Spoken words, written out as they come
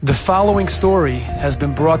The following story has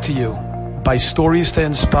been brought to you by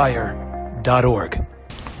StoriesToInspire.org.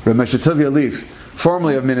 Rav Moshe Tuvia Leaf,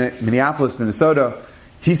 formerly of Minneapolis, Minnesota,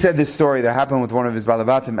 he said this story that happened with one of his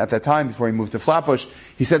balavatim at that time before he moved to Flatbush.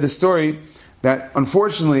 He said this story that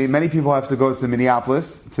unfortunately many people have to go to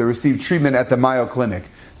Minneapolis to receive treatment at the Mayo Clinic.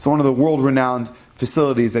 It's one of the world-renowned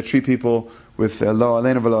facilities that treat people with lo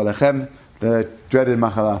aleinu v'lo alechem, the dreaded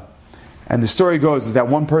machala. And the story goes is that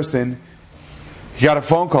one person, he got a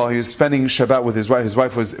phone call. He was spending Shabbat with his wife. His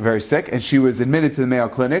wife was very sick, and she was admitted to the Mayo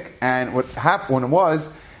Clinic. And what happened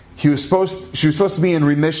was, she was supposed to be in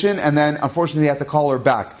remission, and then unfortunately, he had to call her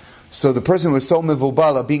back. So the person was so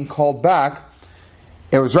mivubala being called back.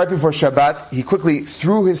 It was right before Shabbat. He quickly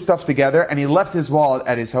threw his stuff together, and he left his wallet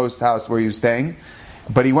at his host's house where he was staying.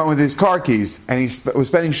 But he went with his car keys, and he was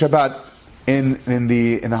spending Shabbat in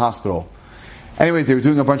the hospital. Anyways, they were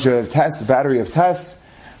doing a bunch of tests, a battery of tests.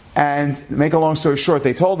 And to make a long story short,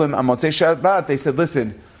 they told him, on Motzei Shabbat, they said,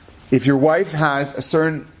 listen, if your wife has a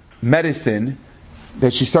certain medicine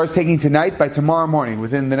that she starts taking tonight, by tomorrow morning,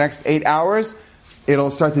 within the next 8 hours,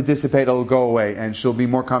 it'll start to dissipate, it'll go away, and she'll be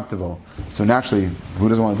more comfortable. So naturally, who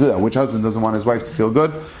doesn't want to do that? Which husband doesn't want his wife to feel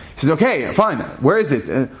good? He says, okay, fine, where is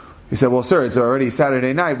it? He said, well, sir, it's already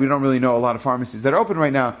Saturday night. We don't really know a lot of pharmacies that are open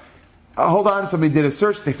right now. Hold on, somebody did a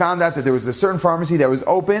search. They found out that there was a certain pharmacy that was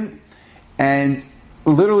open, and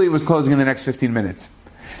literally it was closing in the next 15 minutes.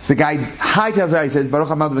 So the guy hightails out, he says, Baruch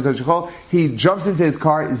Hamad B'Kodesh Shechol. He jumps into his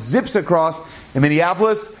car, zips across in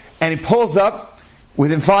Minneapolis, and he pulls up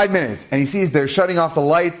within 5 minutes. And he sees they're shutting off the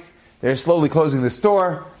lights, they're slowly closing the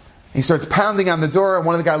store. He starts pounding on the door, and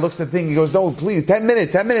one of the guys looks at the thing, he goes, no, please, 10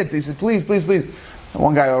 minutes. He says, please. And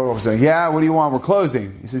one guy over says, yeah, what do you want? We're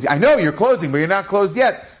closing. He says, I know you're closing, but you're not closed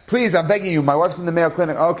yet. Please, I'm begging you, my wife's in the Mayo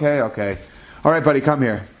Clinic. Okay. All right, buddy, come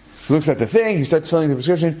here. He looks at the thing, he starts filling the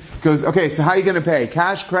prescription, goes, okay, so how are you going to pay?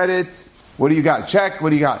 Cash, credit? What do you got? Check?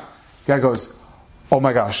 What do you got? The guy goes, oh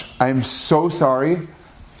my gosh, I'm so sorry.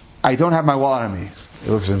 I don't have my wallet on me.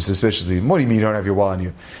 He looks at him suspiciously. What do you mean you don't have your wallet on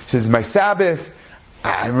you? He says, my Sabbath,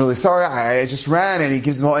 I'm really sorry, I just ran. And he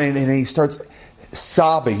gives him all, and he starts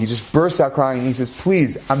sobbing. He just bursts out crying. And he says,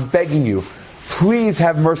 please, I'm begging you, please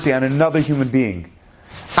have mercy on another human being.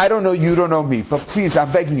 I don't know you, don't know me, but please,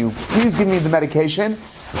 I'm begging you, please give me the medication.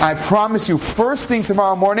 I promise you, first thing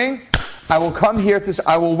tomorrow morning, I will come here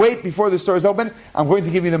I will wait before the store is open. I'm going to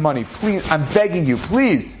give you the money. Please, I'm begging you,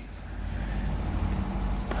 please.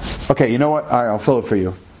 Okay, you know what? All right, I'll fill it for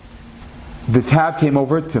you. The tab came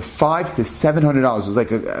over to $500 to $700. It was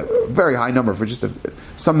like a very high number for just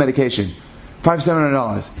some medication. $500,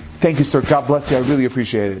 $700. Thank you, sir. God bless you. I really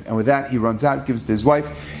appreciate it. And with that, he runs out, gives it to his wife.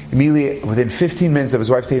 Immediately, within 15 minutes of his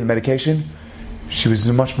wife taking the medication, she was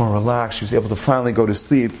much more relaxed. She was able to finally go to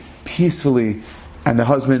sleep peacefully. And the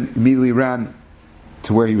husband immediately ran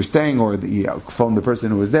to where he was staying, or he phoned the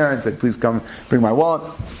person who was there and said, please come bring my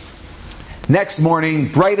wallet. Next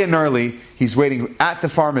morning, bright and early, he's waiting at the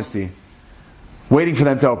pharmacy, waiting for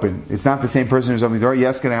them to open. It's not the same person who's opening the door.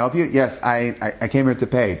 Yes, can I help you? Yes, I came here to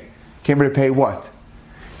pay. Came here to pay what?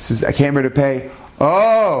 He says, I came here to pay.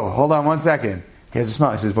 Oh, hold on 1 second. He has a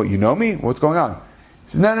smile. He says, what, you know me? What's going on? He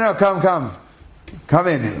says, no, come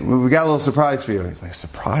in. We got a little surprise for you. He's like,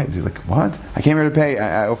 surprise? He's like, what? I came here to pay.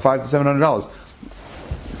 I owe $500 to $700.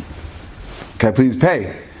 Can I please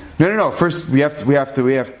pay? No. First, we have to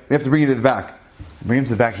bring you to the back. Bring him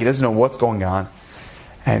to the back. He doesn't know what's going on,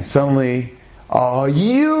 and suddenly, a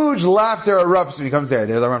huge laughter erupts when he comes there.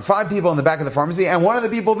 There are around 5 people in the back of the pharmacy, and one of the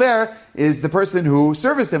people there is the person who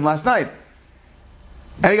serviced him last night.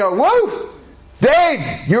 And he goes, whoa!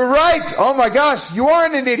 Dave, you're right. Oh my gosh, you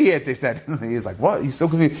aren't an idiot, they said. He's like, what? He's so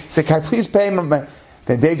confused. He said, can I please pay him?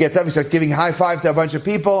 Then Dave gets up, he starts giving a high five to a bunch of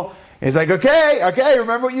people. He's like, okay,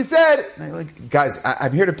 remember what you said. And like, guys,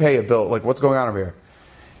 I'm here to pay a bill. Like, what's going on over here?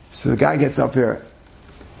 So the guy gets up here,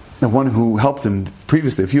 the one who helped him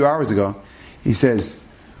previously, a few hours ago, he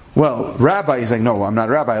says, well, Rabbi, he's like, no, I'm not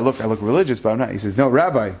a rabbi. I look religious, but I'm not. He says, no,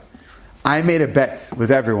 Rabbi, I made a bet with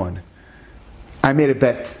everyone. I made a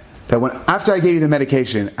bet that after I gave you the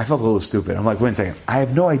medication, I felt a little stupid. I'm like, wait a second, I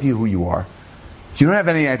have no idea who you are. You don't have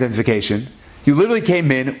any identification. You literally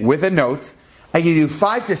came in with a note. I gave you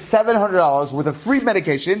 $500 to $700 worth of free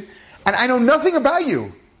medication, and I know nothing about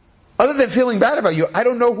you. Other than feeling bad about you, I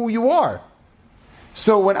don't know who you are.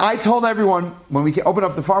 So when I told everyone, when we opened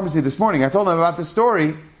up the pharmacy this morning, I told them about the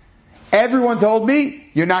story, everyone told me,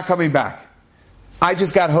 you're not coming back. I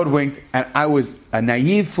just got hoodwinked, and I was a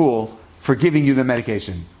naive fool for giving you the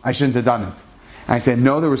medication. I shouldn't have done it. And I said,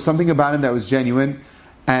 no, there was something about him that was genuine.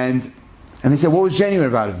 And they said, what was genuine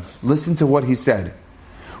about him? Listen to what he said.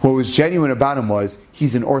 What was genuine about him was,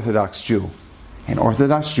 he's an Orthodox Jew. And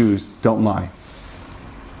Orthodox Jews don't lie.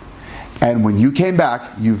 And when you came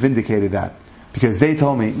back, you vindicated that. Because they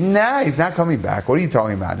told me, nah, he's not coming back. What are you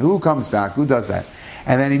talking about? Who comes back? Who does that?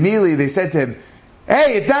 And then immediately they said to him,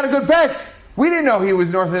 hey, it's not a good bet. We didn't know he was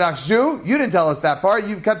an Orthodox Jew. You didn't tell us that part.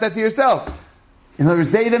 You cut that to yourself. In other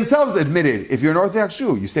words, they themselves admitted, if you're an Orthodox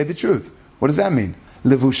Jew, you say the truth. What does that mean?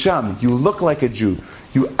 Levusham, you look like a Jew.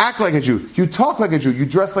 You act like a Jew. You talk like a Jew. You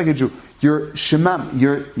dress like a Jew. Your shemam,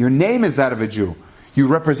 your name is that of a Jew. You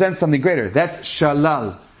represent something greater. That's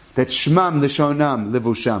shalal. That's shmam, leshonam,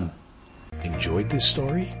 levusham. Enjoyed this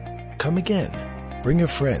story? Come again. Bring a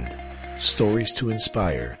friend.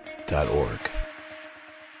 StoriesToInspire.org